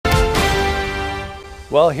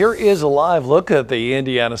Well, here is a live look at the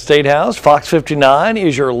Indiana State House. Fox 59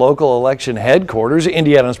 is your local election headquarters.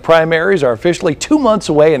 Indiana's primaries are officially 2 months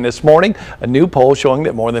away, and this morning, a new poll showing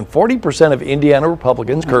that more than 40% of Indiana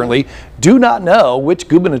Republicans currently do not know which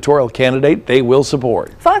gubernatorial candidate they will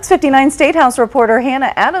support. Fox 59 State House reporter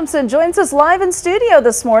Hannah Adamson joins us live in studio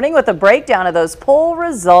this morning with a breakdown of those poll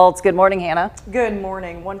results. Good morning, Hannah. Good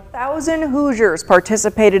morning. 1,000 Hoosiers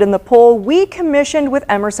participated in the poll we commissioned with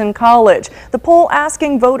Emerson College. The poll asking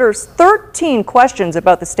voters 13 questions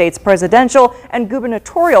about the state's presidential and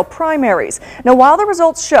gubernatorial primaries. Now, while the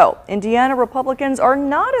results show Indiana Republicans are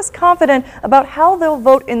not as confident about how they'll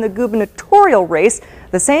vote in the gubernatorial race,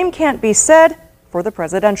 the same can't be said for the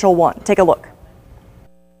presidential one. Take a look.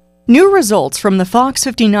 New results from the Fox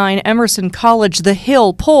 59 Emerson College The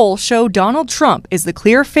Hill poll show Donald Trump is the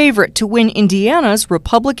clear favorite to win Indiana's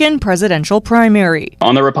Republican presidential primary.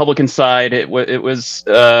 On the Republican side, it was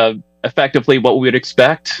effectively what we would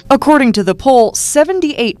expect. According to the poll,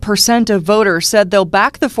 78% of voters said they'll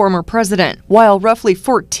back the former president, while roughly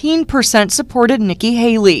 14% supported Nikki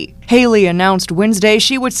Haley. Haley announced Wednesday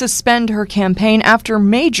she would suspend her campaign after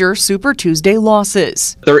major Super Tuesday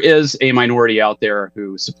losses. There is a minority out there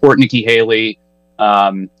who support Nikki Haley,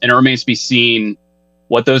 and it remains to be seen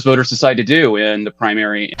what those voters decide to do in the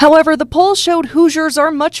primary. However, the poll showed Hoosiers are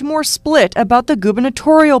much more split about the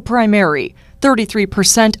gubernatorial primary.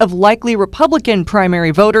 33% of likely Republican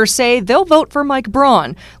primary voters say they'll vote for Mike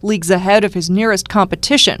Braun, leagues ahead of his nearest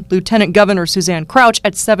competition, Lieutenant Governor Suzanne Crouch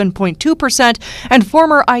at 7.2% and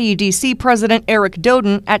former IEDC President Eric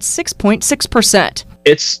Doden at 6.6%.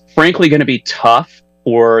 It's frankly going to be tough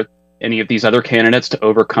for any of these other candidates to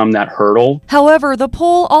overcome that hurdle. However, the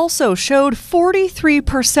poll also showed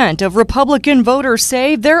 43% of Republican voters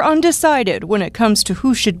say they're undecided when it comes to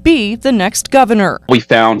who should be the next governor. We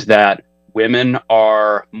found that women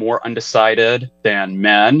are more undecided than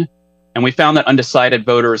men, and we found that undecided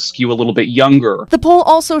voters skew a little bit younger. The poll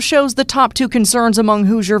also shows the top two concerns among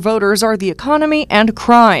Hoosier voters are the economy and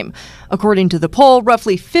crime. According to the poll,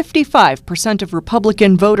 roughly 55% of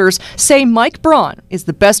Republican voters say Mike Braun is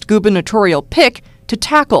the best gubernatorial pick to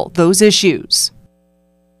tackle those issues.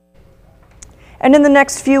 And in the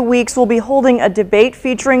next few weeks, we'll be holding a debate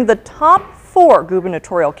featuring the top 4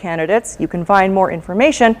 gubernatorial candidates. You can find more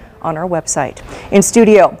information on our website. In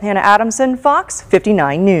studio, Hannah Adamson, Fox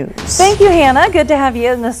 59 News. Thank you, Hannah. Good to have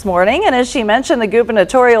you in this morning. And as she mentioned, the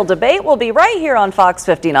gubernatorial debate will be right here on Fox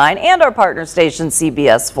 59 and our partner station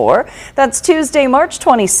CBS 4. That's Tuesday, March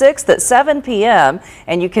 26th at 7 p.m.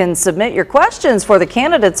 And you can submit your questions for the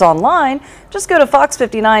candidates online. Just go to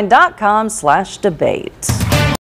fox59.com/debate.